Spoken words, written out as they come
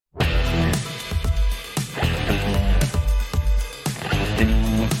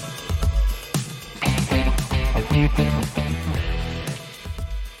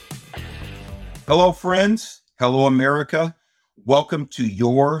Hello, friends. Hello, America. Welcome to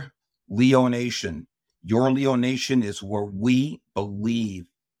Your Leo Nation. Your Leo Nation is where we believe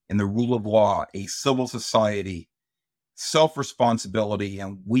in the rule of law, a civil society, self-responsibility,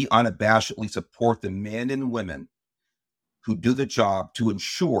 and we unabashedly support the men and women who do the job to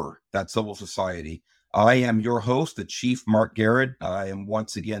ensure that civil society. I am your host, the Chief Mark Garrett. I am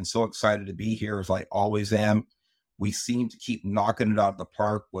once again so excited to be here, as I always am. We seem to keep knocking it out of the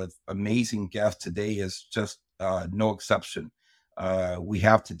park with amazing guests. Today is just no exception. We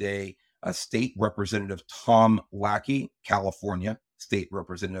have today State Representative Tom Lackey, California, State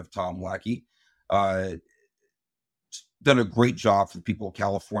Representative Tom Lackey. Done a great job for the people of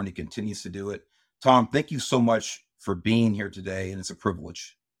California, continues to do it. Tom, thank you so much for being here today, and it's a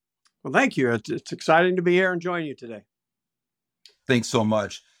privilege. Well, thank you. It's exciting to be here and join you today. Thanks so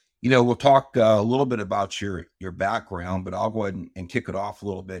much. We'll talk a little bit about your background, but I'll go ahead and kick it off a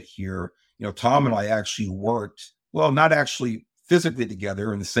little bit here. Tom and I actually worked, well, not actually physically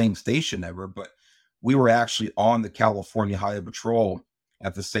together in the same station ever, but we were actually on the California Highway Patrol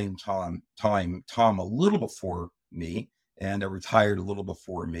at the same time. Tom a little before me, and retired a little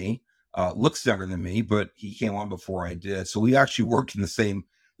before me. Looks younger than me, but he came on before I did. So we actually worked in the same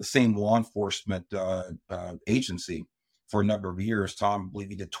law enforcement agency for a number of years. Tom, I believe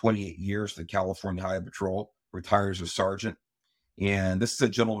he did 28 years for the California Highway Patrol, retires as sergeant. And this is a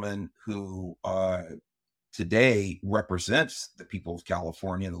gentleman who today represents the people of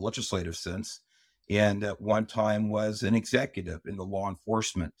California in the legislative sense, and at one time was an executive in the law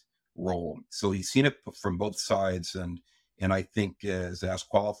enforcement role. So he's seen it from both sides, and I think is as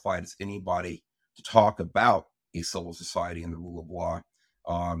qualified as anybody to talk about a civil society and the rule of law.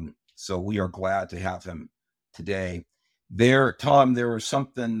 So we are glad to have him today. Tom, there was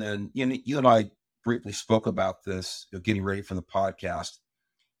something, and you and I briefly spoke about this, getting ready for the podcast,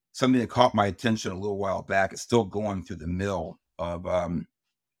 something that caught my attention a little while back. It's still going through the mill of the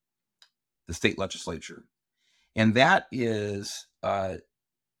state legislature. And that is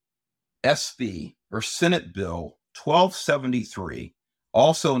SV, or Senate Bill 1273,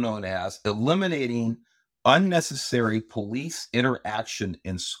 also known as Eliminating Unnecessary Police Interaction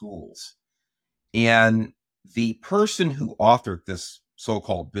in Schools. And the person who authored this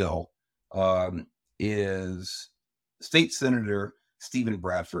so-called bill is State Senator Stephen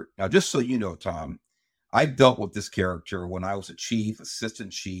Bradford. Now, just so you know, Tom, I've dealt with this character when I was a chief,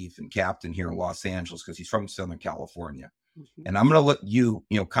 assistant chief, and captain here in Los Angeles, because he's from Southern California. Mm-hmm. And I'm going to let you,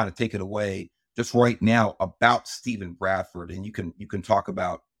 kind of take it away just right now about Stephen Bradford, and you can talk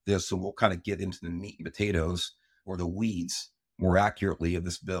about this, and we'll kind of get into the meat and potatoes, or the weeds, more accurately, of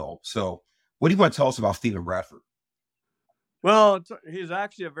this bill. So, what do you want to tell us about Stephen Bradford? Well, he's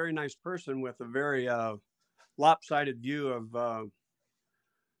actually a very nice person with a very lopsided view of,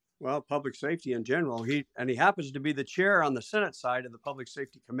 public safety in general. He happens to be the chair on the Senate side of the Public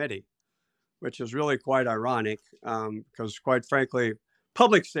Safety Committee, which is really quite ironic because, quite frankly,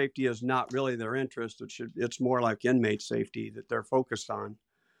 public safety is not really their interest. It's more like inmate safety that they're focused on.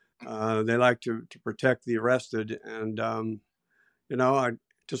 They like to protect the arrested, and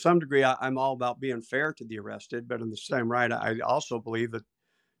to some degree, I'm all about being fair to the arrested, but in the same right, I also believe that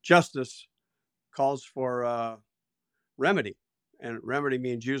justice calls for remedy, and remedy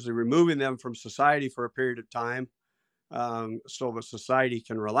means usually removing them from society for a period of time, so that society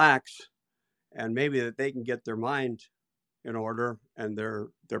can relax, and maybe that they can get their mind in order and their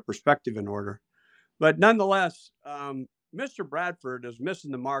perspective in order. But nonetheless, Mr. Bradford is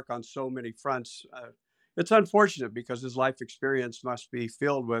missing the mark on so many fronts. It's unfortunate because his life experience must be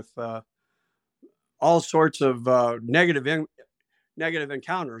filled with all sorts of negative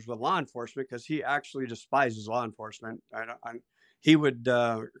encounters with law enforcement, because he actually despises law enforcement. He would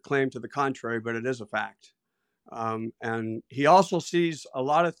claim to the contrary, but it is a fact. And he also sees a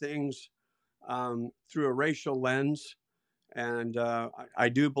lot of things through a racial lens. And I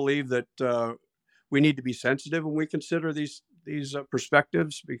do believe that we need to be sensitive when we consider these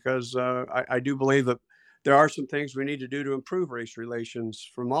perspectives, because I do believe that there are some things we need to do to improve race relations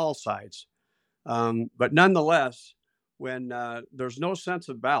from all sides. But nonetheless, when there's no sense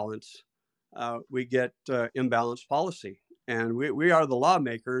of balance, we get imbalanced policy. And we are the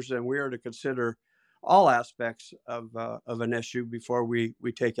lawmakers, and we are to consider all aspects of an issue before we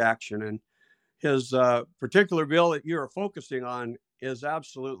take action. And his particular bill that you are focusing on is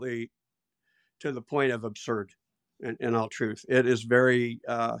absolutely to the point of absurd, in all truth. It is very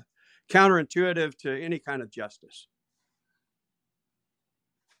counterintuitive to any kind of justice.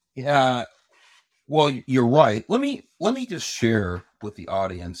 Yeah, well, you're right. Let me just share with the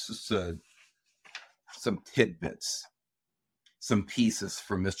audience some tidbits, some pieces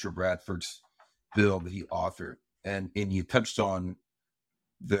from Mr. Bradford's bill that he authored, and you touched on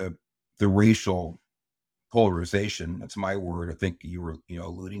the the racial polarization. That's my word. I think you were,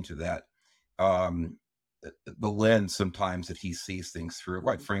 alluding to that. Um, the lens sometimes that he sees things through.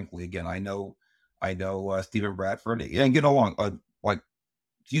 Quite frankly, again, I know Stephen Bradford and get along. Like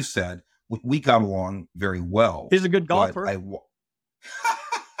you said, we got along very well. He's a good But golfer.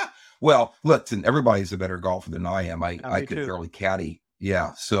 well, listen, everybody's a better golfer than I am. I Yeah, I me could too. barely caddy.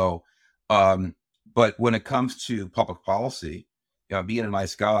 Yeah. So, um, but when it comes to public policy, being a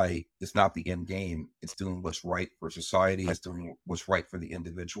nice guy is not the end game. It's doing what's right for society. It's doing what's right for the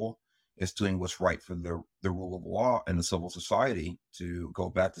individual. It's doing what's right for the rule of law and the civil society. To go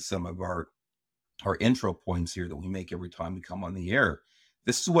back to some of our intro points here that we make every time we come on the air.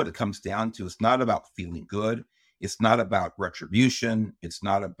 This is what it comes down to. It's not about feeling good. It's not about retribution. It's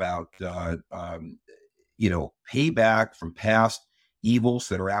not about payback from past evils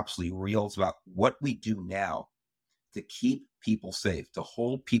that are absolutely real. It's about what we do now to keep people safe, to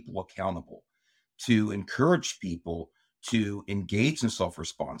hold people accountable, to encourage people to engage in self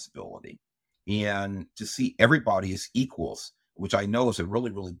responsibility, and to see everybody as equals, which I know is a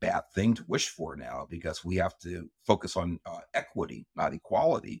really, really bad thing to wish for now because we have to focus on equity, not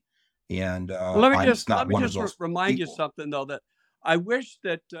equality. And Well, let me I'm just just not let me one of just those remind you people. something though, that I wish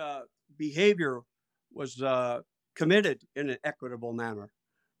that behavior was committed in an equitable manner,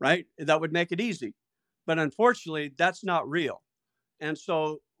 right? That would make it easy, but unfortunately, that's not real. And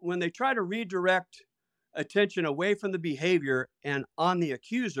so when they try to redirect attention away from the behavior and on the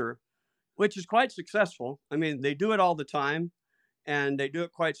accuser, which is quite successful. I mean, they do it all the time and they do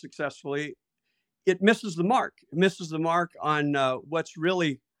it quite successfully. It misses the mark. It misses the mark on what's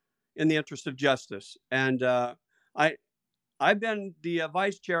really in the interest of justice. And I, I've been the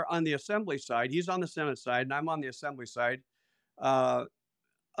vice chair on the assembly side. He's on the Senate side, and I'm on the assembly side uh,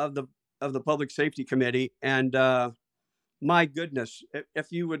 of the public safety committee. And my goodness,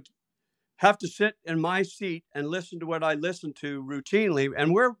 if you would have to sit in my seat and listen to what I listen to routinely,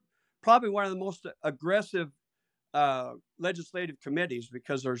 and we're probably one of the most aggressive legislative committees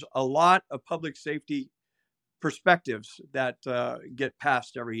because there's a lot of public safety perspectives that get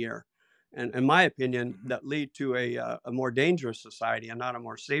passed every year, and in my opinion, Mhm. that lead to a more dangerous society and not a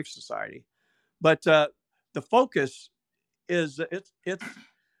more safe society. But the focus is it's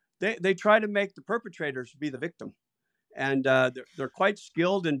they try to make the perpetrators be the victim, and they're quite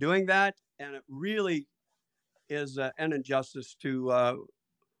skilled in doing that, and it really is an injustice to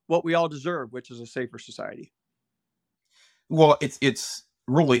what we all deserve, which is a safer society. Well, it's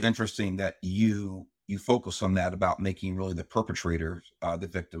really interesting that you focus on that about making really the perpetrators the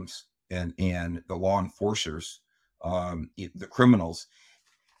victims and the law enforcers the criminals.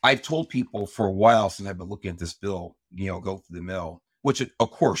 I've told people for a while since I've been looking at this bill, go through the mill, which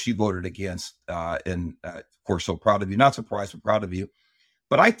of course you voted against, and of course, so proud of you. Not surprised, but proud of you.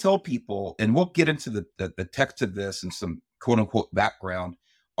 But I tell people, and we'll get into the text of this and some quote unquote background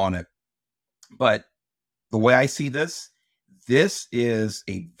on it. But the way I see this is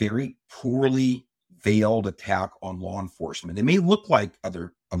a very poorly veiled attack on law enforcement. It may look like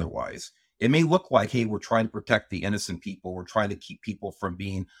otherwise. It may look like, hey, we're trying to protect the innocent people. We're trying to keep people from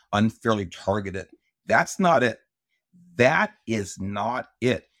being unfairly targeted. That's not it. That is not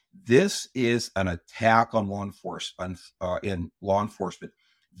it. This is an attack on law enforcement. In law enforcement,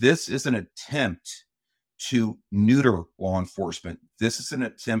 this is an attempt to neuter law enforcement. This is an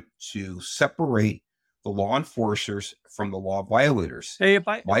attempt to separate the law enforcers from the law violators. Hey, if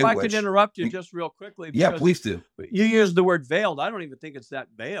By I could which, interrupt you just real quickly, yeah, because please do. you used the word veiled. I don't even think it's that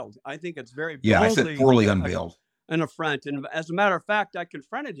veiled. I think it's very Yeah, I said boldly poorly unveiled. an affront. And as a matter of fact, I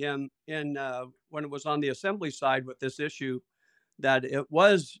confronted him in when it was on the assembly side with this issue, that it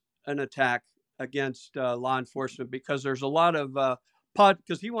was an attack against law enforcement because there's a lot of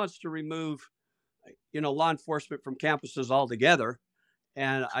because he wants to remove law enforcement from campuses altogether.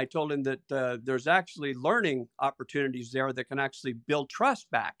 And I told him that there's actually learning opportunities there that can actually build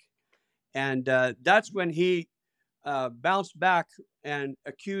trust back. And that's when he bounced back and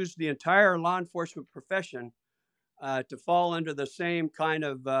accused the entire law enforcement profession to fall under the same kind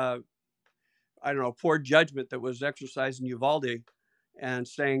of, I don't know, poor judgment that was exercised in Uvalde, and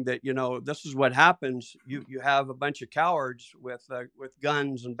saying that, this is what happens. You have a bunch of cowards with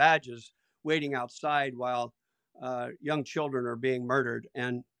guns and badges waiting outside while young children are being murdered.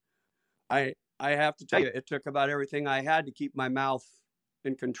 And I have to tell you, it took about everything I had to keep my mouth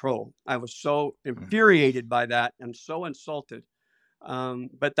in control. I was so Mhm. infuriated by that and so insulted.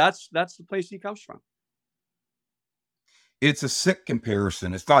 But that's the place he comes from. It's a sick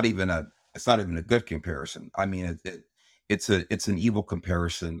comparison. It's not even a good comparison. I mean, it's an evil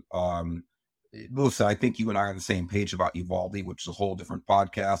comparison. Listen, I think you and I are on the same page about Uvalde, which is a whole different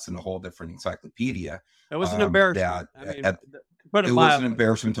podcast and a whole different encyclopedia. It was an embarrassment. That I mean, at, to put it it was an mildly.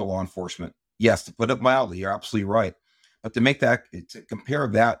 embarrassment to law enforcement. Yes, to put it mildly, you're absolutely right. But to make that, to compare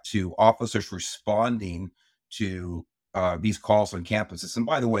that to officers responding to these calls on campuses. And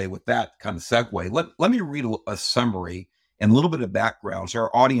by the way, with that kind of segue, let me read a summary and a little bit of background so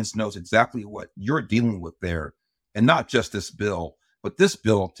our audience knows exactly what you're dealing with there, and not just this bill, but this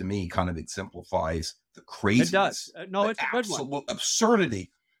bill to me kind of exemplifies the It does. craziness, No, the it's a good one. absolute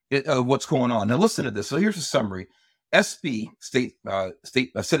absurdity of what's going on. Now, listen to this. So here's a summary. SB Senate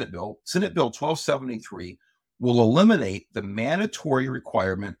Bill 1273 will eliminate the mandatory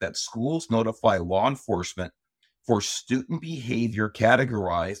requirement that schools notify law enforcement for student behavior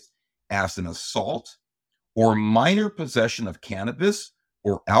categorized as an assault or minor possession of cannabis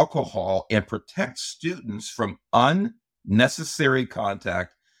or alcohol, and protect students from unnecessary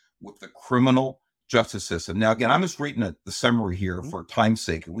contact with the criminal justice system. Now, again, I'm just reading the summary here for time's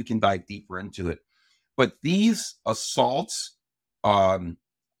sake, and we can dive deeper into it. But these assaults,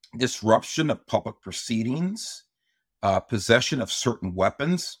 disruption of public proceedings, possession of certain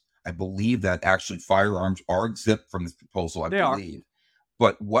weapons. I believe that actually firearms are exempt from this proposal, I believe.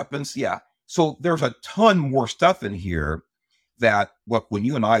 But weapons, yeah. So there's a ton more stuff in here that, look, when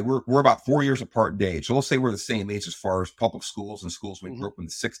you and I, we're about 4 years apart in age. So let's say we're the same age as far as public schools and schools. We grew up in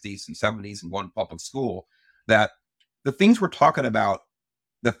the 60s and 70s and one public school, that the things we're talking about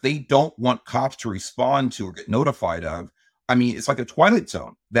that they don't want cops to respond to or get notified of. I mean, it's like a Twilight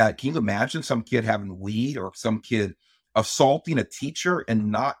Zone. That, can you imagine some kid having weed or some kid assaulting a teacher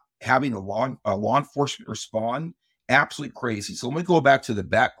and not having a law enforcement respond? Absolutely crazy. So let me go back to the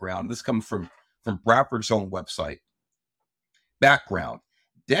background. This comes from Bradford's own website. Background: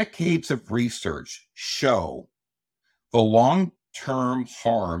 decades of research show the long-term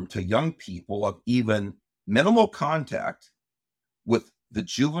harm to young people of even minimal contact with the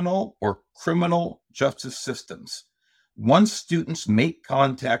juvenile or criminal justice systems. Once students make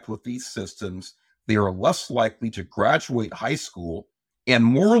contact with these systems, they are less likely to graduate high school and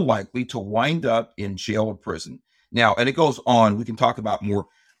more likely to wind up in jail or prison. Now, and it goes on, we can talk about more,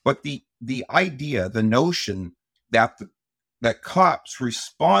 but the idea, the notion that that cops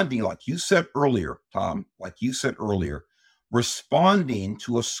responding, like you said earlier, Tom, responding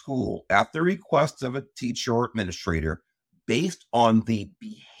to a school at the request of a teacher or administrator based on the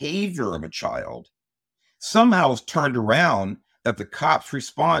behavior of a child, somehow is turned around, that the cops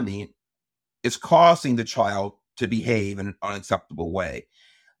responding is causing the child to behave in an unacceptable way.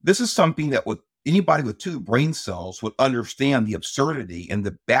 This is something that anybody with two brain cells would understand the absurdity and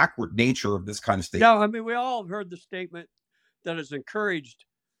the backward nature of this kind of statement. Yeah, I mean, we all heard the statement that is encouraged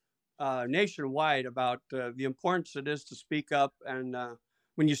nationwide about the importance it is to speak up, and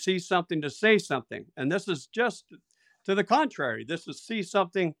when you see something, to say something. And this is just to the contrary. This is see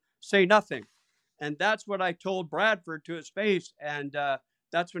something, say nothing. And that's what I told Bradford to his face. And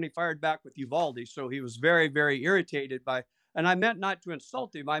that's when he fired back with Uvalde. So he was very, very irritated by, and I meant not to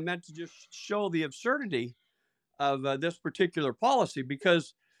insult him. I meant to just show the absurdity of this particular policy,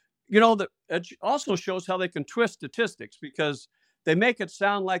 because, it also shows how they can twist statistics, because they make it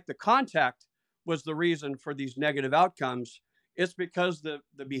sound like the contact was the reason for these negative outcomes. It's because the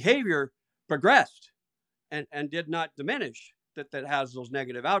behavior progressed and did not diminish that has those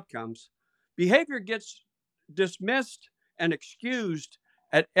negative outcomes. Behavior gets dismissed and excused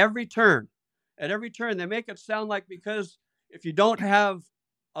at every turn. At every turn, they make it sound like because if you don't have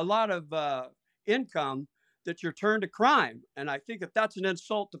a lot of income, that you're turned to crime. And I think that that's an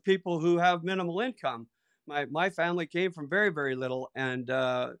insult to people who have minimal income. My family came from very, very little, and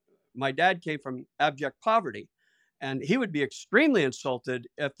my dad came from abject poverty. And he would be extremely insulted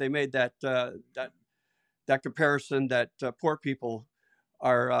if they made that comparison, that poor people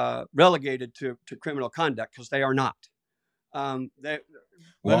are relegated to criminal conduct, because they are not. But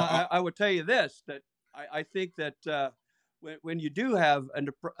I would tell you this, that I think that when you do have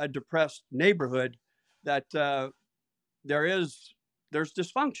a depressed neighborhood, that there's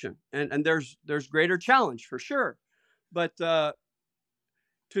dysfunction, and there's greater challenge for sure. But to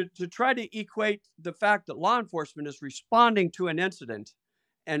try to equate the fact that law enforcement is responding to an incident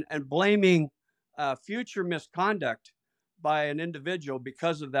and blaming future misconduct by an individual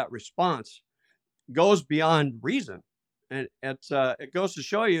because of that response goes beyond reason. And it goes to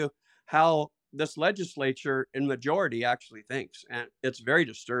show you how this legislature in majority actually thinks. And it's very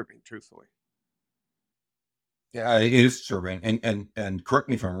disturbing, truthfully. Yeah, it is disturbing. And correct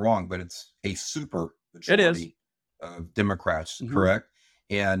me if I'm wrong, but it's a super majority of Democrats, correct?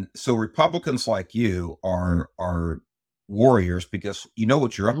 And so Republicans like you are warriors, because you know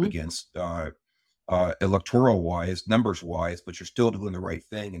what you're up against. electoral wise, numbers wise, but you're still doing the right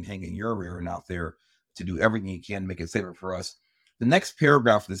thing and hanging your rear out there to do everything you can to make it safer for us. The next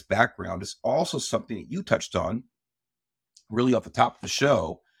paragraph of this background is also something that you touched on really off the top of the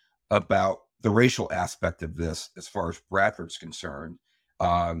show about the racial aspect of this as far as Bradford's concerned.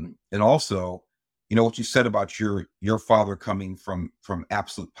 And also, what you said about your father coming from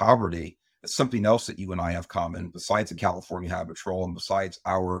absolute poverty is something else that you and I have common besides the California Highway Patrol and besides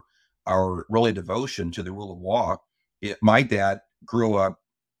our really devotion to the rule of law. My dad grew up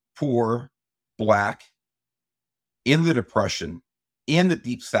poor, black, in the Depression, in the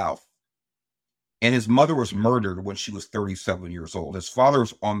Deep South, and his mother was murdered when she was 37 years old. His father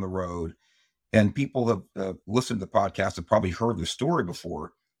was on the road, and people have listened to the podcast have probably heard the story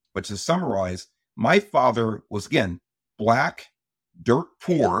before. But to summarize, my father was, again, black, dirt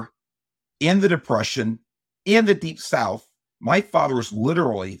poor, in the Depression, in the Deep South. My father was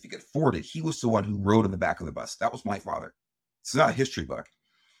literally, if you could afford it, he was the one who rode in the back of the bus. That was my father. It's not a history book.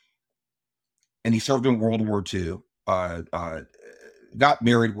 And he served in World War II. Got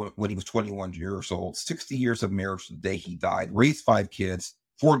married when he was 21 years old. 60 years of marriage the day he died. Raised 5 kids,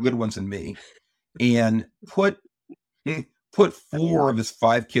 4 good ones and me, and put 4 of his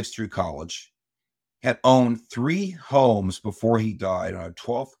 5 kids through college. Had owned 3 homes before he died on a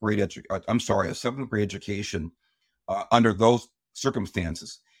 7th grade education under those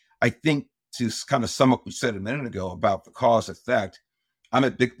circumstances. I think to kind of sum up what you said a minute ago about the cause effect, I'm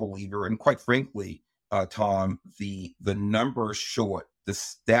a big believer, and quite frankly, Tom, the numbers show it, the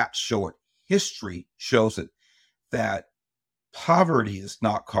stats show it, history shows it, that poverty does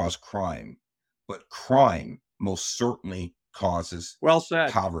not cause crime, but crime most certainly causes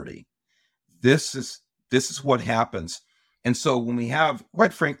poverty. This is what happens. And so when we have,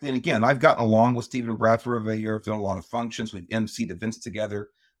 quite frankly, and again, I've gotten along with Stephen Bradford over a year, I've done a lot of functions, we've emceed events together,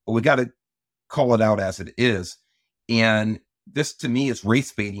 but we got to call it out as it is. And this to me is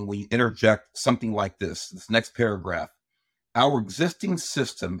race baiting when you interject something like this next paragraph. Our existing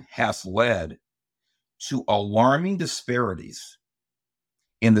system has led to alarming disparities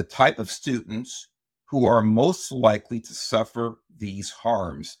in the type of students who are most likely to suffer these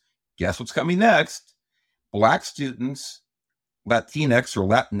harms. Guess what's coming next? Black students, Latinx or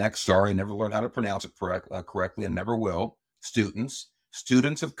Latinx, sorry, I never learned how to pronounce it correctly and never will, students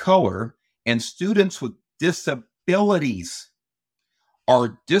of color, and students with disabilities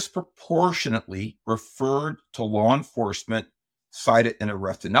are disproportionately referred to law enforcement, cited, and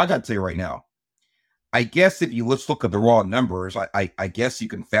arrested. Now, I got to tell you right now, I guess let's look at the raw numbers, I guess you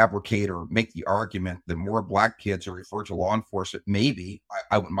can fabricate or make the argument that more black kids are referred to law enforcement. Maybe,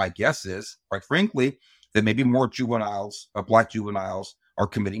 my guess is, quite frankly, that maybe more black juveniles are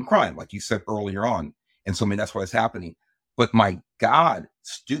committing crime, like you said earlier on. And so, that's what's happening. But my God,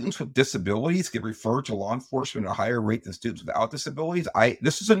 students with disabilities get referred to law enforcement at a higher rate than students without disabilities.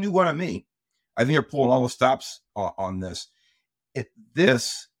 This is a new one on me. I think you're pulling all the stops on this.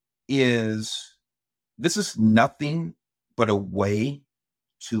 This is nothing but a way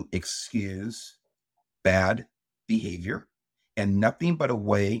to excuse bad behavior and nothing but a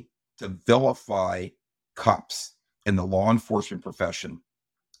way to vilify cops in the law enforcement profession.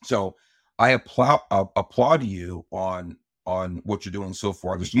 So I applaud you on what you're doing so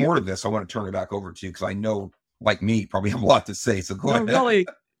far. There's more to this. I want to turn it back over to you because I know, like me, you probably have a lot to say. So go ahead. Really,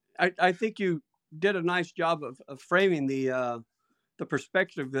 I think you did a nice job of framing the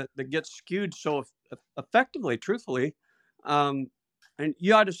perspective that gets skewed so effectively, truthfully. And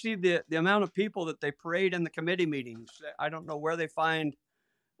you ought to see the amount of people that they parade in the committee meetings. I don't know where they find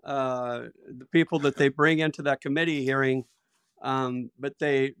the people that they bring into that committee hearing, but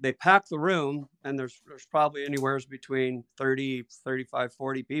they pack the room, and there's probably anywhere between 30, 35,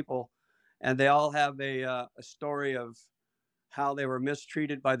 40 people, and they all have a story of how they were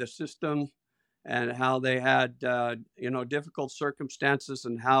mistreated by the system and how they had difficult circumstances,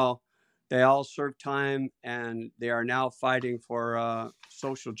 and how they all served time and they are now fighting for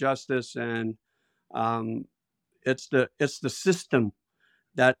social justice. And it's the system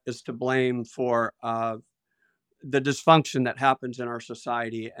that is to blame for the dysfunction that happens in our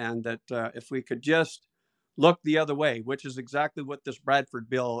society, and that if we could just look the other way, which is exactly what this Bradford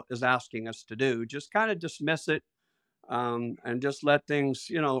bill is asking us to do, just kind of dismiss it, and just let things,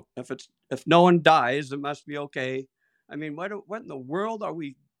 if no one dies, it must be okay. I mean, what in the world are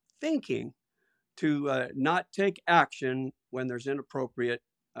we thinking to not take action when there's inappropriate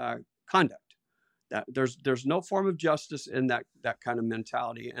conduct? That there's no form of justice in that kind of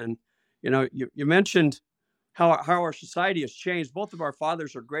mentality. And you mentioned how our society has changed. Both of our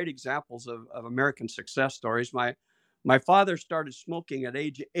fathers are great examples of American success stories. My My father started smoking at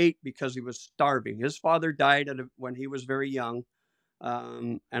age 8 because he was starving. His father died when he was very young,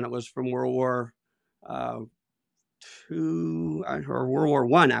 and it was from World War uh, II or World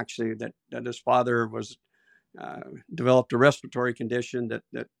War I, actually, that his father was uh, developed a respiratory condition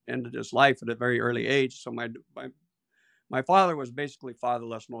that ended his life at a very early age. So my father was basically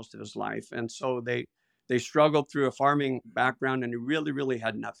fatherless most of his life, and so they struggled through a farming background, and he really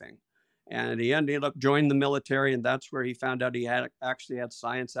had nothing. And he ended up joining the military, and that's where he found out he actually had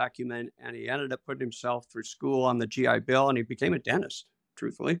science acumen, and he ended up putting himself through school on the GI Bill, and he became a dentist,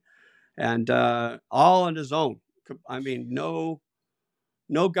 truthfully, and all on his own. I mean, no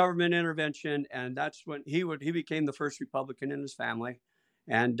government intervention, and that's when he became the first Republican in his family.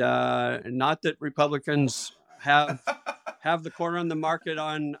 And not that Republicans have the corner on the market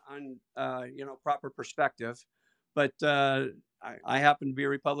on proper perspective, but I happen to be a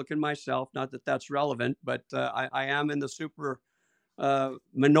Republican myself. Not that that's relevant, but I am in the super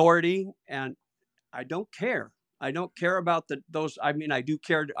minority, and I don't care. I don't care about those. I mean, I do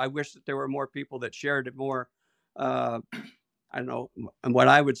care. I wish that there were more people that shared it more. Uh, I don't know, and what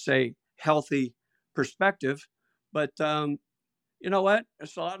I would say healthy perspective. But you know what?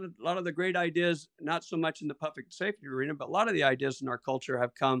 It's a lot of the great ideas, not so much in the public safety arena, but a lot of the ideas in our culture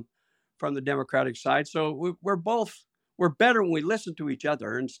have come from the Democratic side. So we're better when we listen to each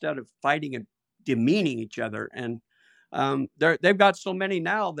other instead of fighting and demeaning each other. And they've got so many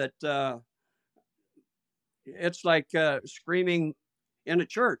now that it's like screaming in a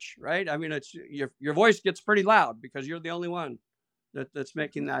church, right? I mean, it's your voice gets pretty loud because you're the only one that's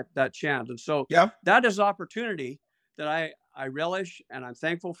making that chant. And so Yeah. that is opportunity that I relish and I'm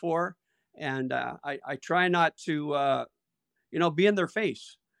thankful for. And I try not to be in their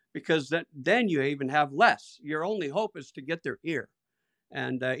face, because then you even have less. Your only hope is to get their ear.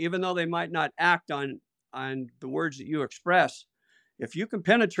 And even though they might not act on the words that you express, if you can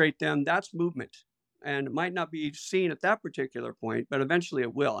penetrate them, that's movement. And it might not be seen at that particular point, but eventually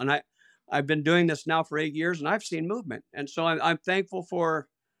it will. And I've been doing this now for 8 years, and I've seen movement. And so I'm thankful for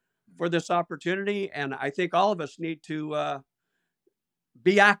this opportunity. And I think all of us need to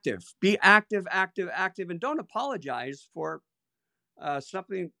be active, active, and don't apologize for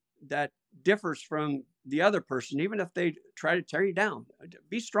something that differs from the other person, even if they try to tear you down.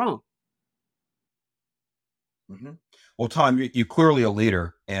 Be strong. Mhm. Well, Tom, you're clearly a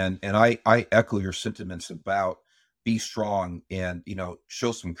leader, and I echo your sentiments about be strong and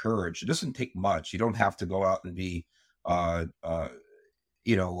show some courage. It doesn't take much. You don't have to go out and be uh, uh,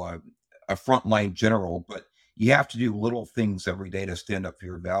 you know uh, a frontline general, but you have to do little things every day to stand up for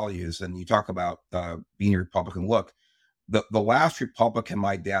your values. And you talk about being a Republican. Look, the last Republican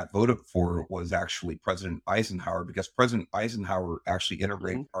my dad voted for was actually President Eisenhower, because President Eisenhower actually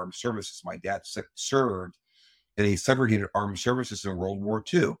integrated Mm-hmm. armed services. My dad served in a segregated armed services in World War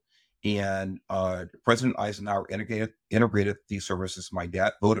II. And President Eisenhower integrated these services. My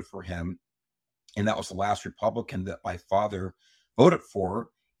dad voted for him, and that was the last Republican that my father voted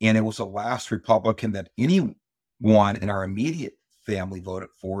for. And it was the last Republican that anyone in our immediate family voted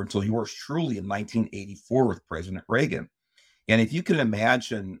for until yours truly in 1984 with President Reagan. And if you can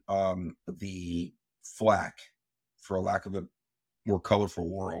imagine the flack, for lack of a more colorful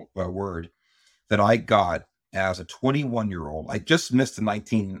word, that I got as a 21-year-old. I just missed the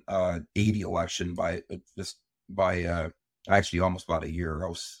 1980 election by just by actually almost about a year. I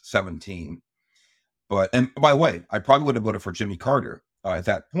was 17. And by the way, I probably would have voted for Jimmy Carter at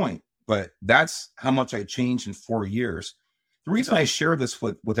that point. But that's how much I changed in 4 years. The reason I share this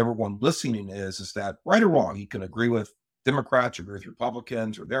with everyone listening is that right or wrong, you can agree with Democrats, agree with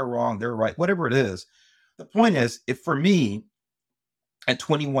Republicans, or they're wrong, they're right, whatever it is. The point is, if for me, at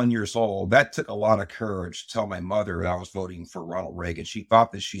 21 years old, that took a lot of courage to tell my mother I was voting for Ronald Reagan. She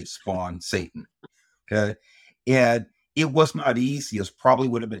thought that she had spawned Satan. Okay. And it was not easy. It probably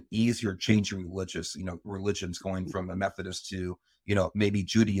would have been easier changing religions, going from a Methodist to, maybe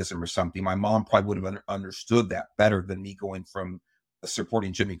Judaism or something. My mom probably would have understood that better than me going from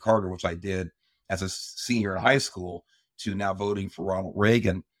supporting Jimmy Carter, which I did as a senior in high school, to now voting for Ronald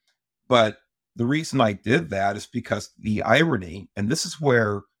Reagan. But the reason I did that is because the irony, and this is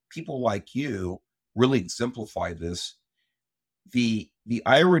where people like you really exemplify this. The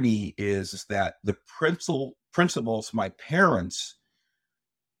irony is that the principles my parents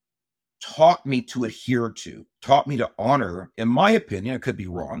taught me to adhere to, taught me to honor, in my opinion, I could be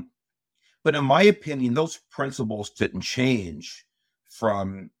wrong, but in my opinion, those principles didn't change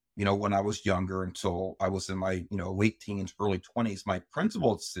from, when I was younger until I was in my, late teens, early 20s. My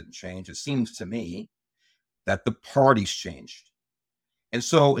principles didn't change. It seems to me that the parties changed. And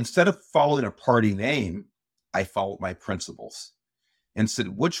so instead of following a party name, I followed my principles and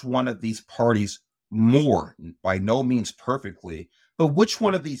said, which one of these parties more, by no means perfectly, but which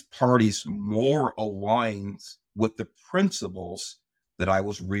one of these parties more aligns with the principles that I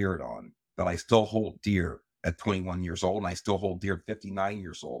was reared on, that I still hold dear at 21 years old, and I still hold dear at 59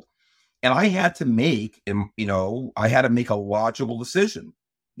 years old. And I had to make, I had to make a logical decision.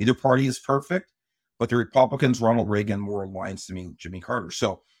 Neither party is perfect, but the Republicans, Ronald Reagan, more aligns to me with Jimmy Carter.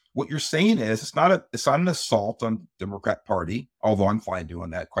 So what you're saying is it's not an assault on the Democrat Party, although I'm fine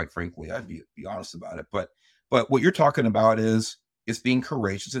doing that, quite frankly. I'd be honest about it. But what you're talking about is being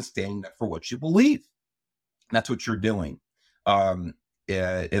courageous and standing up for what you believe. And that's what you're doing. And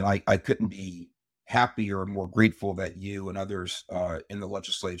I couldn't be happier and more grateful that you and others in the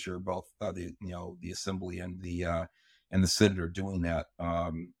legislature, both the assembly and the Senate, are doing that.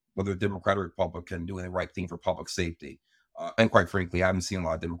 Whether Democrat or Republican, doing the right thing for public safety. And quite frankly, I haven't seen a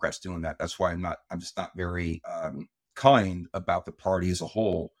lot of Democrats doing that. That's why I'm just not very kind about the party as a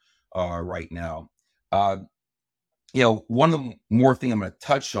whole right now. One of the more thing I'm going to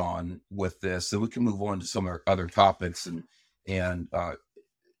touch on with this, so we can move on to some other topics and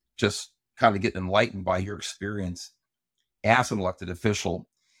just kind of get enlightened by your experience as an elected official.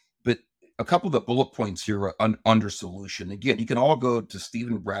 But a couple of the bullet points here are under solution. Again, you can all go to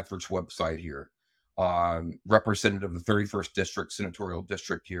Stephen Bradford's website here, representative of the 31st District, Senatorial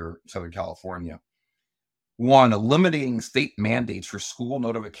District here in Southern California. One, eliminating state mandates for school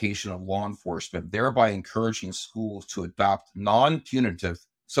notification of law enforcement, thereby encouraging schools to adopt non-punitive,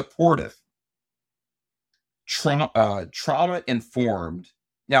 supportive, trauma-informed.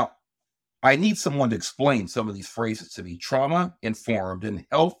 Now, I need someone to explain some of these phrases to me. Trauma-informed and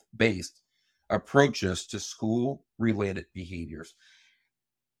health-based approaches to school-related behaviors.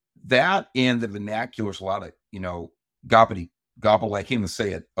 That and the vernacular is a lot of, gobble, I can't even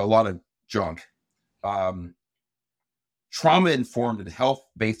say it, a lot of junk. Trauma-informed and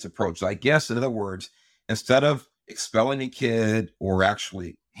health-based approach. I guess, in other words, instead of expelling a kid or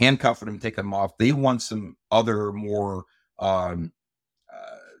actually handcuffing them, taking them off, they want some other more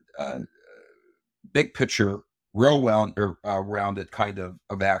big picture, real rounded kind of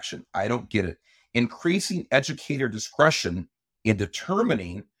action. I don't get it. Increasing educator discretion in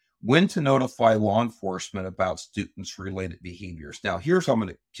determining when to notify law enforcement about students' related behaviors. Now, here's how I'm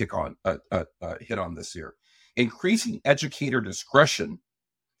going to hit on this here. Increasing educator discretion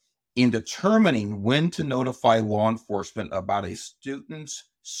in determining when to notify law enforcement about a student's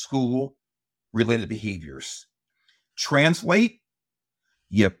school-related behaviors. Translate,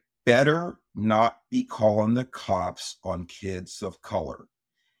 you better not be calling the cops on kids of color.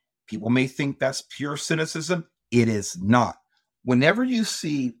 People may think that's pure cynicism. It is not. Whenever you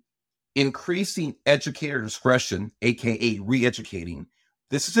see increasing educator discretion, aka re-educating,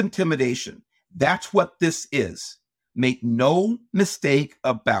 this is intimidation. That's what this is. Make no mistake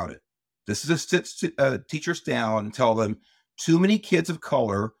about it. This is a sit teachers down and tell them, too many kids of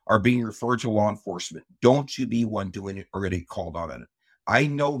color are being referred to law enforcement. Don't you be one doing it or getting called out on it. I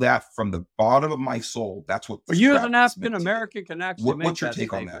know that from the bottom of my soul. That's what. Well, you as an African American can actually make what's your that take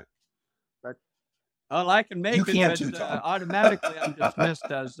statement on that? Well, I can make You it, can but too, Tom. automatically I'm dismissed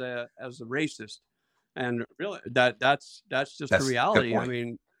as a racist, and really that's just the reality. I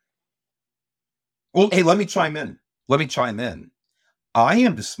mean, well, hey, let me chime in. I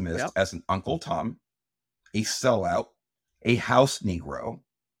am dismissed as an Uncle Tom, a sellout, a house Negro,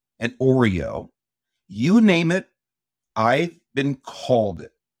 an Oreo. You name it, I've been called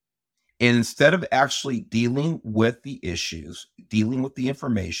it. And instead of actually dealing with the issues, dealing with the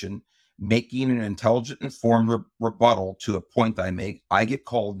information, making an intelligent, informed rebuttal to a point I make, I get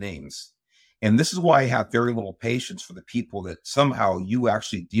called names. And this is why I have very little patience for the people that somehow you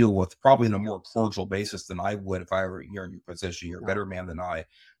actually deal with, probably on a more cordial basis than I would if I were here in your position. You're a better man than I,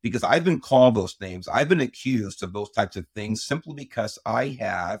 because I've been called those names. I've been accused of those types of things simply because I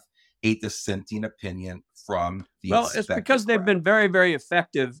have a dissenting opinion from the it's because they've been very, very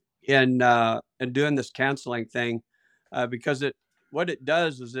effective in doing this canceling thing, because what it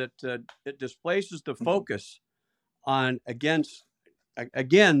does is it displaces the focus on again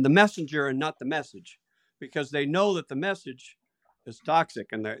the messenger and not the message, because they know that the message is toxic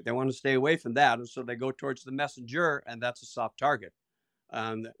and they want to stay away from that, and so they go towards the messenger, and that's a soft target.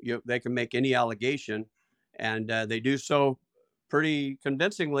 They can make any allegation, and they do so pretty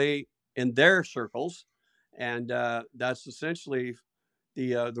convincingly in their circles, and that's essentially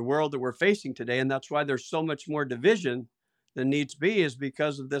the world that we're facing today. And that's why there's so much more division than needs be, is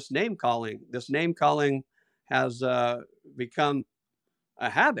because of this name calling. This name calling has become a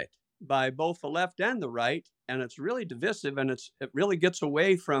habit by both the left and the right, and it's really divisive, and it really gets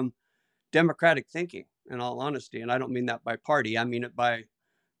away from democratic thinking. in all honesty. And I don't mean that by party. I mean it by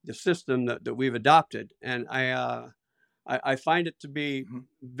the system that we've adopted. And I find it to be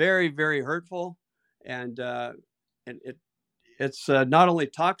very, very hurtful. And it's not only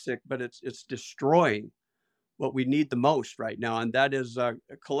toxic, but it's destroying what we need the most right now. And that is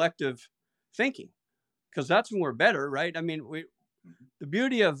collective thinking, because that's when we're better, right? I mean, the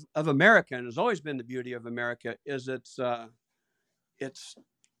beauty of America, and has always been the beauty of America, is its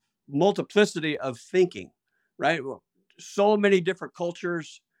multiplicity of thinking, right? Well, so many different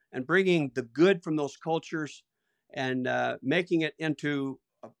cultures, and bringing the good from those cultures and making it into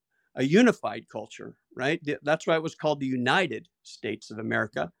a unified culture, right? That's why it was called the United States of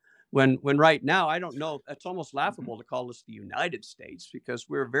America. When right now, I don't know, it's almost laughable to call us the United States, because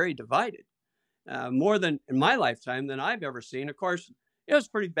we're very divided, more than in my lifetime than I've ever seen. Of course, it was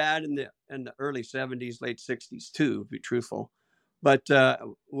pretty bad in the early 70s, late 60s too, to be truthful. But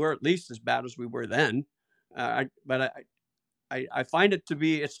we're at least as bad as we were then. But I find it to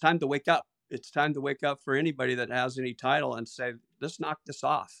be, it's time to wake up. It's time to wake up for anybody that has any title and say, let's knock this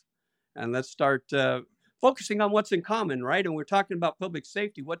off. And let's start focusing on what's in common, right? And we're talking about public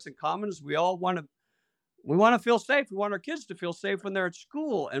safety. What's in common is we want to feel safe. We want our kids to feel safe when they're at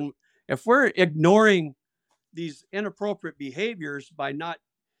school. And if we're ignoring these inappropriate behaviors by not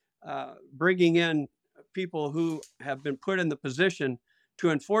bringing in people who have been put in the position to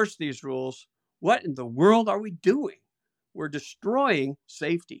enforce these rules, what in the world are we doing? We're destroying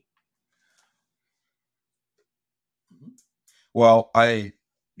safety. Well,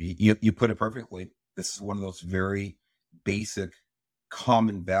 you put it perfectly. This is one of those very basic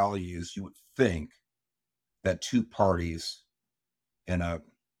common values you would think that two parties in a,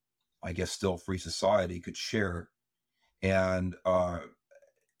 I guess, still free society could share. And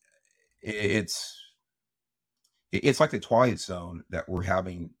it's like the Twilight Zone that we're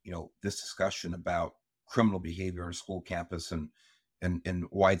having, this discussion about criminal behavior on a school campus, and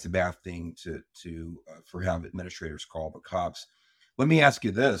why it's a bad thing to for have administrators call the cops. Let me ask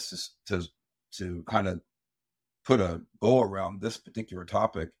you this, to kind of put a bow around this particular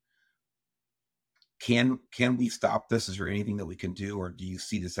topic. Can we stop this? Is there anything that we can do, or do you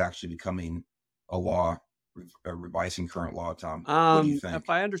see this actually becoming a law, revising current law, Tom? What do you think? If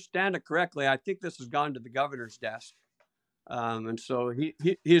I understand it correctly, I think this has gone to the governor's desk. And so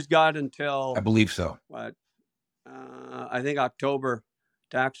he's got until, I believe so. I think October,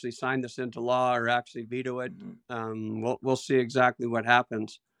 to actually sign this into law or actually veto it. We'll see exactly what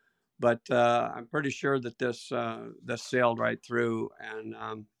happens, but I'm pretty sure that this sailed right through. And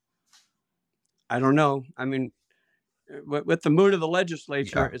I don't know. I mean, with the mood of the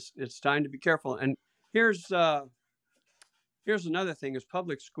legislature, it's time to be careful. And here's another thing: is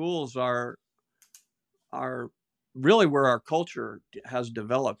public schools are really where our culture has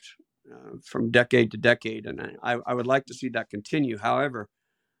developed from decade to decade, and I would like to see that continue. However,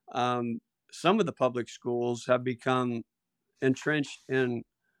 some of the public schools have become entrenched in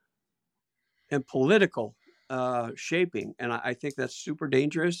political shaping, and I think that's super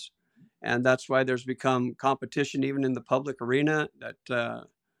dangerous. And that's why there's become competition even in the public arena. That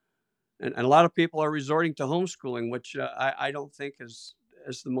and a lot of people are resorting to homeschooling, which I don't think is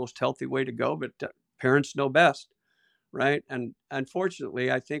the most healthy way to go. But parents know best, right? And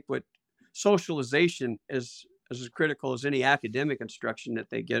unfortunately, I think what socialization is as critical as any academic instruction that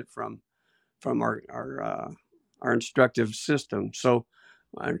they get from our instructive system. So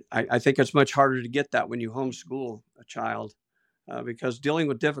I think it's much harder to get that when you homeschool a child, because dealing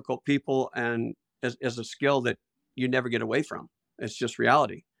with difficult people and is a skill that you never get away from. It's just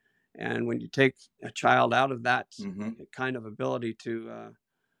reality. And when you take a child out of that kind of ability to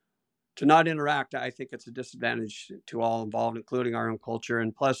not interact, I think it's a disadvantage to all involved, including our own culture.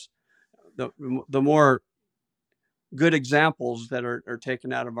 And plus, the more good examples that are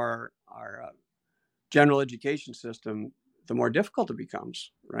taken out of our general education system, the more difficult it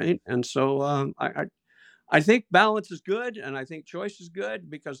becomes, right? And so I think balance is good, and I think choice is good,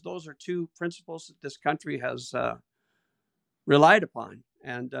 because those are two principles that this country has relied upon,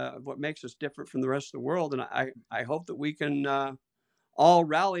 and what makes us different from the rest of the world. And I hope that we can all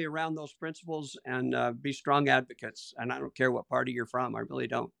rally around those principles and be strong advocates. And I don't care what party you're from. I really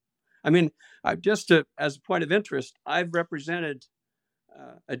don't. I mean, as a point of interest, I've represented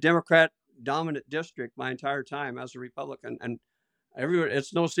a Democrat dominant district my entire time as a Republican, and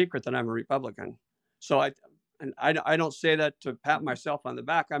it's no secret that I'm a Republican. So I don't say that to pat myself on the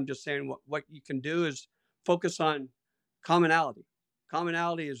back. I'm just saying what you can do is focus on commonality.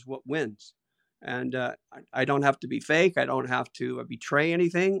 Commonality is what wins. And I don't have to be fake. I don't have to betray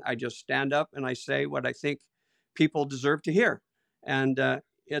anything. I just stand up and I say what I think people deserve to hear. And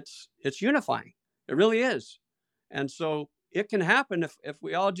it's unifying. It really is. And so it can happen if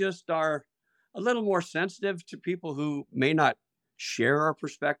we all just are a little more sensitive to people who may not share our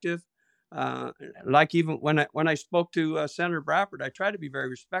perspective. Uh, like even when I spoke to Senator Bradford, I tried to be very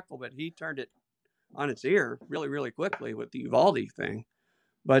respectful, but he turned it on its ear really, really quickly with the Uvalde thing.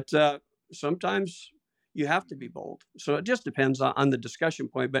 But sometimes you have to be bold. So it just depends on the discussion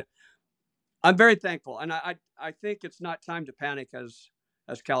point. But I'm very thankful, and I think it's not time to panic as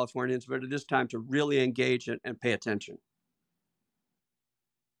Californians, but it is time to really engage and pay attention.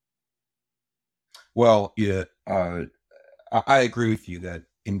 Well, yeah, I agree with you that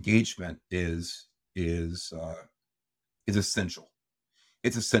engagement is essential.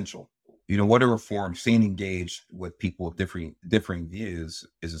 It's essential. Whatever form, staying engaged with people with differing views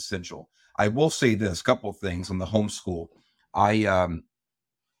is essential. I will say this couple of things on the homeschool. I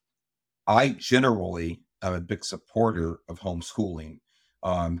I generally am a big supporter of homeschooling.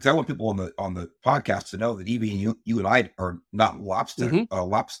 Because I want people on the podcast to know that even you and I are not Mm-hmm.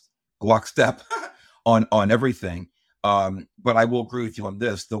 lockstep on everything. But I will agree with you on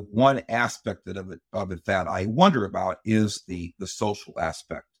this. The one aspect of it that I wonder about is the social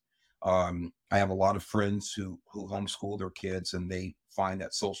aspect. I have a lot of friends who homeschool their kids, and they find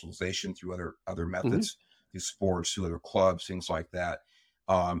that socialization through other Mm-hmm. methods, through sports, through other clubs, things like that.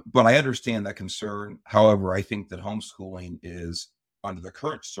 But I understand that concern. However, I think that homeschooling is, under the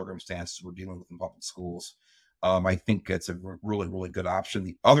current circumstances we're dealing with in public schools, I think it's a really, really good option.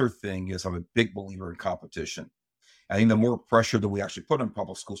 The other thing is, I'm a big believer in competition. I think the more pressure that we actually put on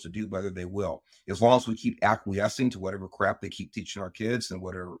public schools to do better, they will. As long as we keep acquiescing to whatever crap they keep teaching our kids and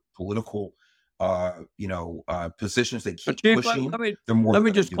whatever political, positions they But keep Chief, pushing, let me they're more let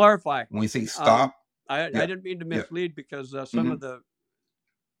me going to just do it. clarify. When we say Um, stop, I yeah, didn't mean to yeah, mislead because hmm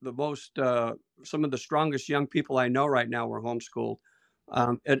the most some of the strongest young people I know right now were homeschooled.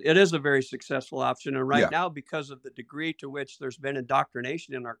 It is a very successful option, and right yeah, now, because of the degree to which there's been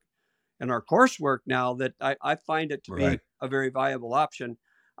indoctrination in our coursework now, that I find it to right, be a very viable option.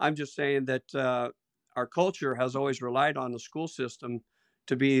 I'm just saying that our culture has always relied on the school system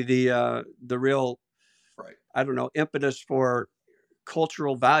to be the real, right. I don't know, impetus for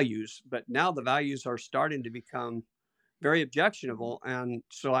cultural values, but now the values are starting to become very Mhm. objectionable, and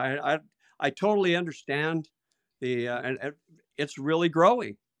so I totally understand and it's really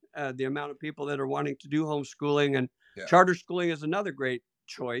growing, the amount of people that are wanting to do homeschooling, and Yeah. charter schooling is another great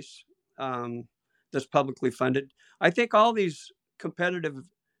choice, that's publicly funded. I think all these competitive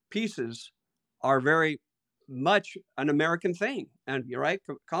pieces are very much an American thing, and you're right.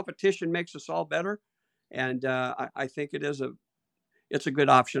 Competition makes us all better, and I think it's a good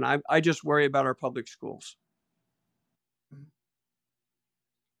option. I just worry about our public schools. Mhm.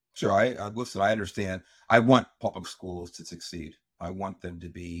 Sure. I listen. I understand. I want public schools to succeed. I want them to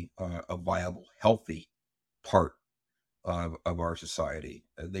be a viable, healthy part of our society.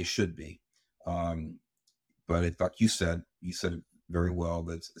 They should be. Um, but like you said it very well.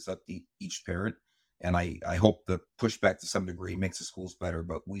 That it's up to each parent, and I hope the pushback to some degree makes the schools better.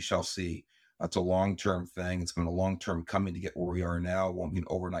 But we shall see. That's a long term thing. It's been a long term coming to get where we are now. It won't be an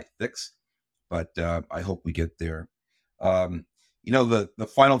overnight fix, but I hope we get there. Um,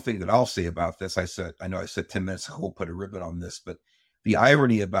 the final thing that I'll say about this, I know I said 10 minutes ago we'll put a ribbon on this, but the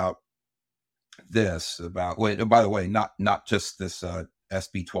irony about this, about wait, and by the way, not just this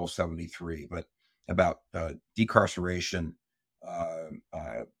SB 1273, but about decarceration, uh,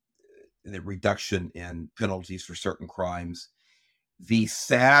 uh, the reduction in penalties for certain crimes. The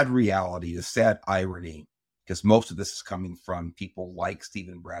sad reality, the sad irony, because most of this is coming from people like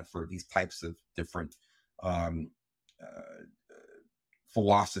Stephen Bradford, these types of different um, uh,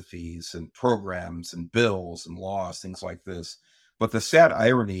 philosophies and programs and bills and laws, things like this. But the sad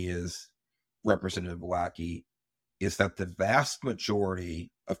irony is, Representative Lackey, is that the vast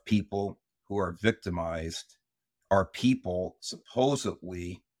majority of people who are victimized are people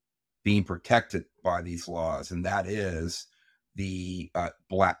supposedly being protected by these laws, and that is the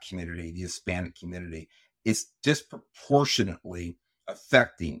Black community, the Hispanic community. It's disproportionately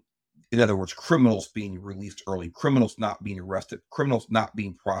affecting, in other words, criminals being released early, criminals not being arrested, criminals not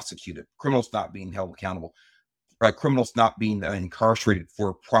being prosecuted, criminals not being held accountable, criminals not being incarcerated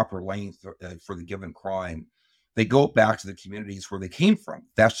for proper length for the given crime. They go back to the communities where they came from.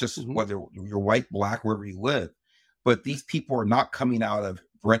 That's just Mhm. whether you're white, black, wherever you live. But these people are not coming out of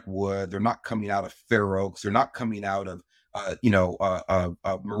Brentwood. They're not coming out of Fair Oaks. They're not coming out of,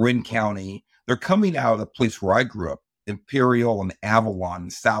 Marin County. They're coming out of the place where I grew up, Imperial and Avalon,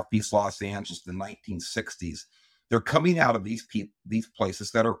 Southeast Los Angeles, in the 1960s. They're coming out of these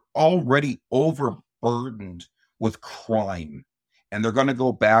places that are already overburdened with crime, and they're going to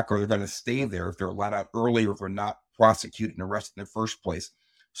go back or they're going to stay there if they're let out early or if they're not prosecuted and arrested in the first place.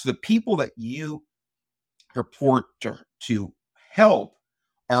 So the people that you purport to help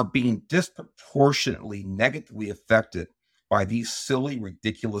are being disproportionately negatively affected by these silly,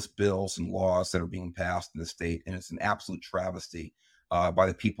 ridiculous bills and laws that are being passed in the state. And it's an absolute travesty by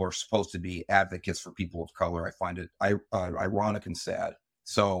the people who are supposed to be advocates for people of color. I find it ironic and sad.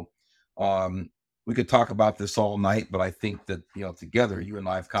 So we could talk about this all night, but I think that, together, you and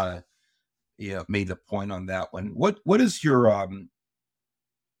I have kind of made the point on that one. What is your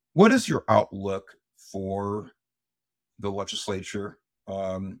outlook for the legislature?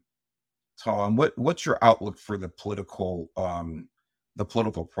 Tom, what's your outlook for the political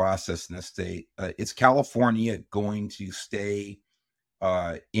process in the state? Is California going to stay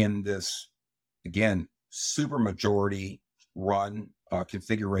in this, again, super majority run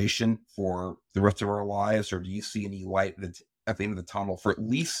configuration for the rest of our lives, or do you see any light at the end of the tunnel for at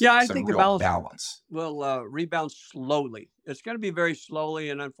least I some think real balance? will rebound slowly. It's going to be very slowly,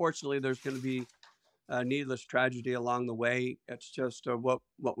 and unfortunately, there's going to be needless tragedy along the way. It's just what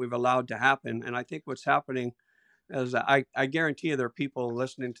we've allowed to happen. And I think what's happening is I guarantee you there are people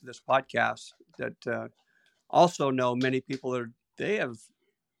listening to this podcast that also know many people that they have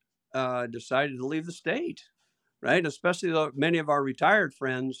decided to leave the state, right? Especially though many of our retired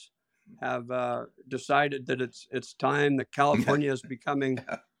friends have decided that it's time that California is becoming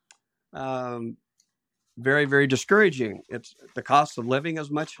very, very discouraging. It's the cost of living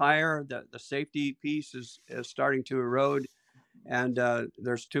is much higher. The safety piece is starting to erode, and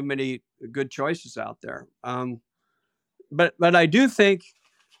there's too many good choices out there. But I do think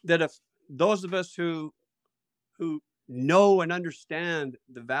that if those of us who know and understand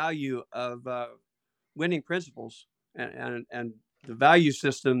the value of winning principles and the value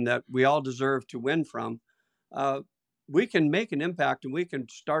system that we all deserve to win from, we can make an impact and we can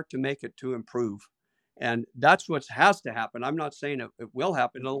start to make it to improve. And that's what has to happen. I'm not saying it will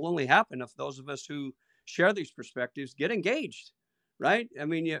happen. It'll only happen if those of us who share these perspectives get engaged, right?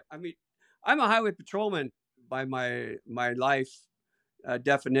 I'm a highway patrolman by my life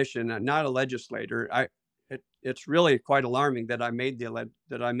definition, not a legislator. It's really quite alarming that I'm in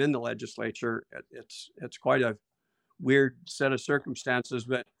the legislature. It's quite a weird set of circumstances,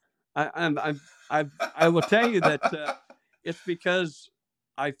 but I will tell you that it's because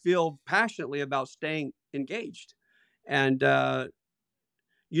I feel passionately about staying engaged, and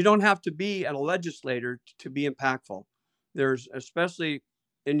you don't have to be a legislator to be impactful. There's, especially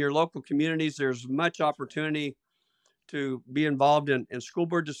in your local communities, there's much opportunity to be involved in school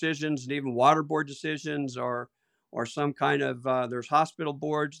board decisions and even water board decisions, or some kind of there's hospital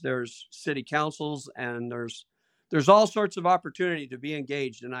boards, there's city councils, and there's all sorts of opportunity to be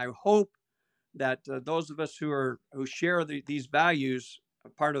engaged. And I hope that those of us who share these values,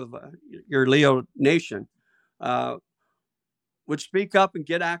 part of your Leo Nation, would speak up and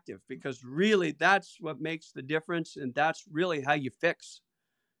get active, because really that's what makes the difference, and that's really how you fix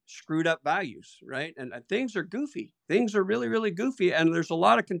screwed up values, right? And things are goofy. Things are really, really goofy, and there's a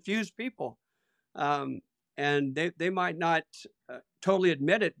lot of confused people, and they might not totally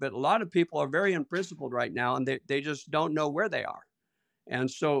admit it, but a lot of people are very unprincipled right now, and they just don't know where they are. And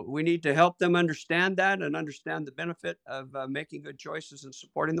so we need to help them understand that and understand the benefit of making good choices and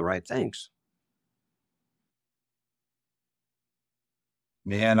supporting the right things.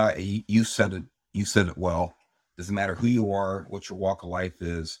 Man, you said it. You said it well. Doesn't matter who you are, what your walk of life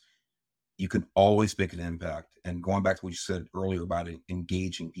is, you can always make an impact. And going back to what you said earlier about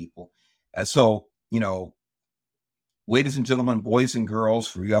engaging people. And so, ladies and gentlemen, boys and girls,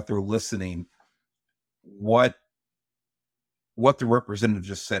 for you out there listening, what the representative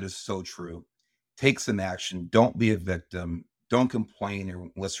just said is so true. Take some action. Don't be a victim. Don't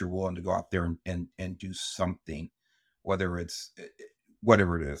complain unless you're willing to go out there and do something, whether it's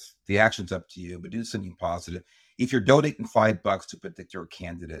whatever it is. The action's up to you, but do something positive. If you're donating $5 to a particular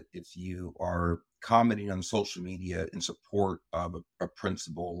candidate, if you are commenting on social media in support of a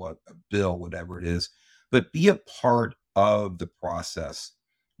principle, a bill, whatever it is, but be a part of the process.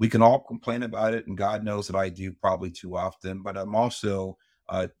 We can all complain about it, and God knows that I do probably too often, but I'm also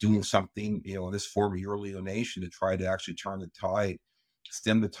doing something, in this form of your Leo Nation to try to actually turn the tide,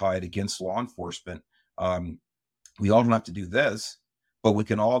 stem the tide against law enforcement. We all don't have to do this, but we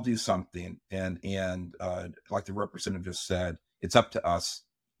can all do something. And like the representative just said, it's up to us.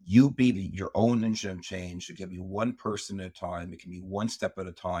 You be your own engine of change. It can be one person at a time. It can be one step at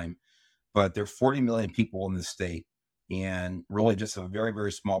a time. But there are 40 million people in the state, and really just a very,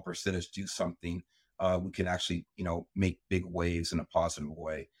 very small percentage do something. We can actually, make big waves in a positive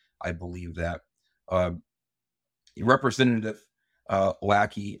way. I believe that. Representative,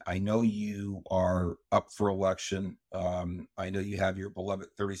 Lackey, I know you are up for election. I know you have your beloved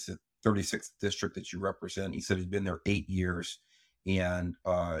 36th district that you represent. You said you've been there 8 years, and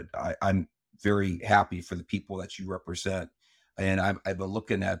I'm very happy for the people that you represent. And I've been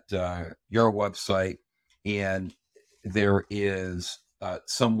looking at your website, and there is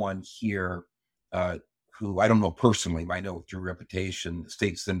someone here uh, who I don't know personally, but I know through reputation,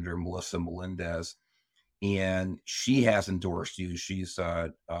 State Senator Melissa Melendez, and she has endorsed you. She's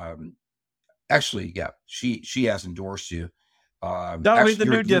actually, yeah, she has endorsed you. That'll be the Actually,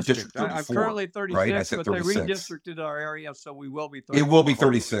 new you're District district. I'm 34, currently right? I 36, said but they 36. redistricted our area, so we will be It will 34. be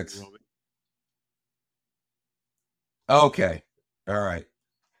Hopefully, we 36. will be. Okay, all right.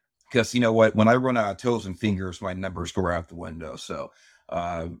 Because you know what, when I run out of toes and fingers, my numbers go out the window. So,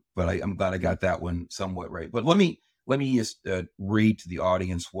 but I'm glad I got that one somewhat right. But let me just read to the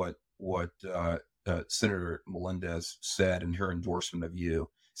audience what Senator Melendez said in her endorsement of you. It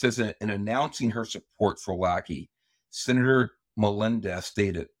says in announcing her support for Lackey, Senator Melendez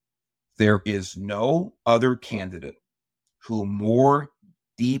stated, "There is no other candidate who more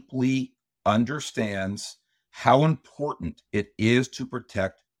deeply understands how important it is to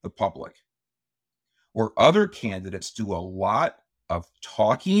protect the public. Where other candidates do a lot of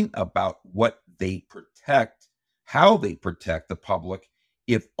talking about what they protect, how they protect the public,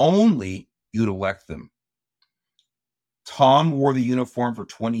 if only you'd elect them. Tom wore the uniform for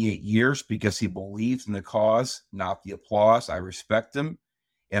 28 years because he believes in the cause, not the applause. I respect him.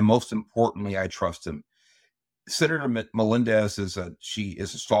 And most importantly, I trust him. Senator Melendez she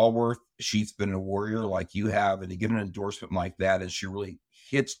is a stalwart. She's been a warrior like you have, and to get an endorsement like that, and she really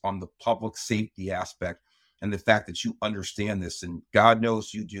hits on the public safety aspect and the fact that you understand this, and God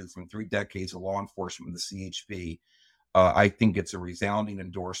knows you do from 3 decades of law enforcement with the CHP. I think it's a resounding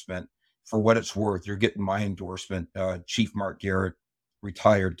endorsement. For what it's worth, you're getting my endorsement, Chief Mark Garrett,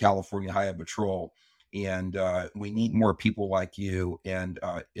 retired California Highway Patrol, and we need more people like you and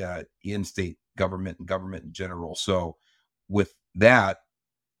in-state government and government in general. So, with that,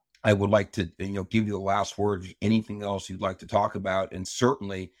 I would like to give you the last word. Anything else you'd like to talk about, and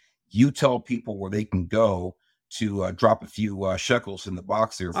certainly you tell people where they can go to drop a few shekels in the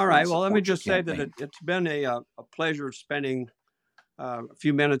box there All for you right. to Well, let me support your just say that campaign. it's been a pleasure spending a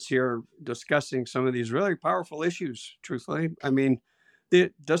few minutes here discussing some of these really powerful issues. Truthfully, I mean,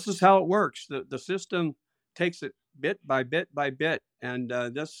 this is how it works. The system takes it bit by bit by bit, and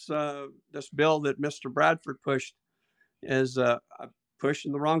this bill that Mr. Bradford pushed is a push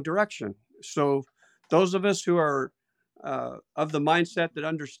in the wrong direction. So, those of us who are of the mindset that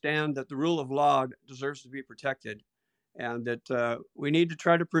understand that the rule of law deserves to be protected, and that we need to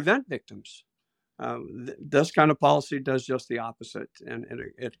try to prevent victims. This kind of policy does just the opposite, and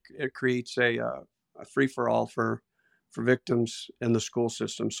it creates a free for all for victims in the school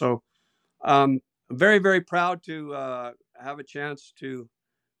system. So, I'm very very proud to have a chance to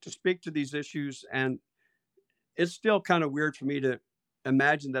speak to these issues, and it's still kind of weird for me to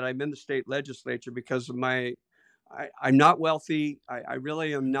imagine that I'm in the state legislature because of I'm not wealthy. I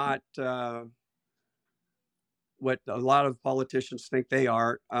really am not what a lot of politicians think they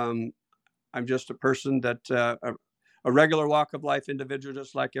are. I'm just a person that a regular walk of life individual,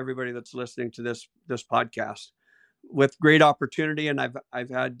 just like everybody that's listening to this podcast, with great opportunity, and I've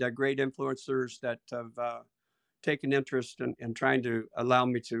had great influencers that have taken interest in trying to allow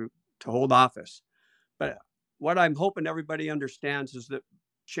me to hold office. But what I'm hoping everybody understands is that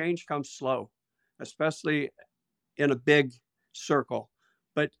change comes slow, especially in a big circle.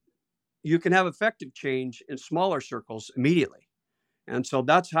 But you can have effective change in smaller circles immediately. And so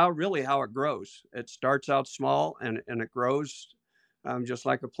that's how it grows. It starts out small and it grows just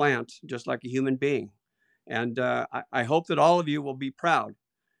like a plant, just like a human being. And I hope that all of you will be proud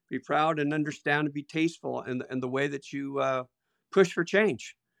and understand and be tasteful in the way that you push for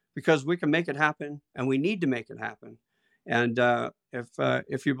change, because we can make it happen and we need to make it happen. And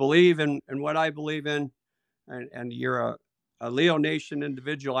if you believe in what I believe in, and you're a Leo Nation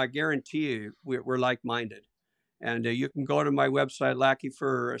individual, I guarantee you we're like-minded. And you can go to my website,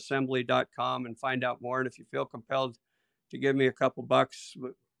 lackeyforassembly.com, and find out more. And if you feel compelled to give me a couple bucks,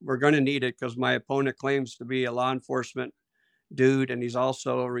 we're going to need it, because my opponent claims to be a law enforcement dude, and he's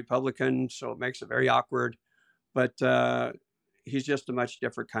also a Republican, so it makes it very awkward. But he's just a much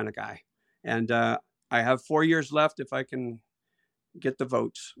different kind of guy. And I have 4 years left if I can get the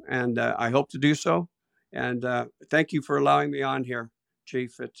votes, and I hope to do so. And thank you for allowing me on here,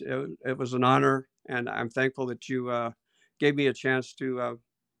 Chief. It was an honor, and I'm thankful that you gave me a chance to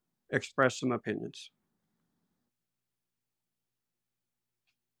express some opinions.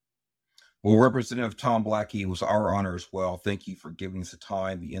 Well, Representative Tom Lackey, was our honor as well. Thank you for giving us the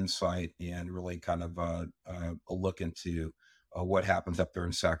time, the insight, and really kind of a look into what happens up there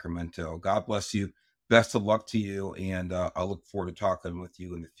in Sacramento. God bless you. Best of luck to you, and I look forward to talking with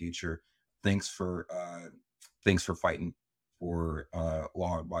you in the future. Thanks for fighting for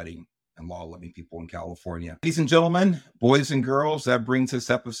law-abiding and law-loving people in California. Ladies and gentlemen, boys and girls, that brings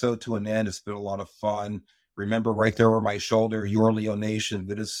this episode to an end. It's been a lot of fun. Remember, right there over my shoulder, Your Leo Nation.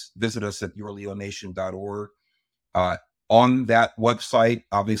 Visit us at yourleonation.org. Uh, on that website,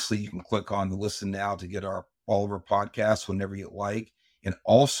 obviously, you can click on the listen now to get all of our podcasts whenever you like. And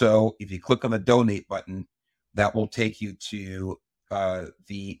also, if you click on the donate button, that will take you to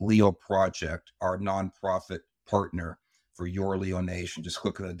the Leo Project, our nonprofit partner for Your Leo Nation. Just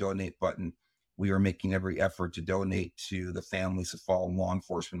click on the donate button. We are making every effort to donate to the families of fallen law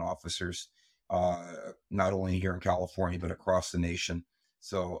enforcement officers, not only here in California, but across the nation.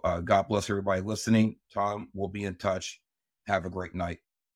 So God bless everybody listening. Tom, we'll be in touch. Have a great night.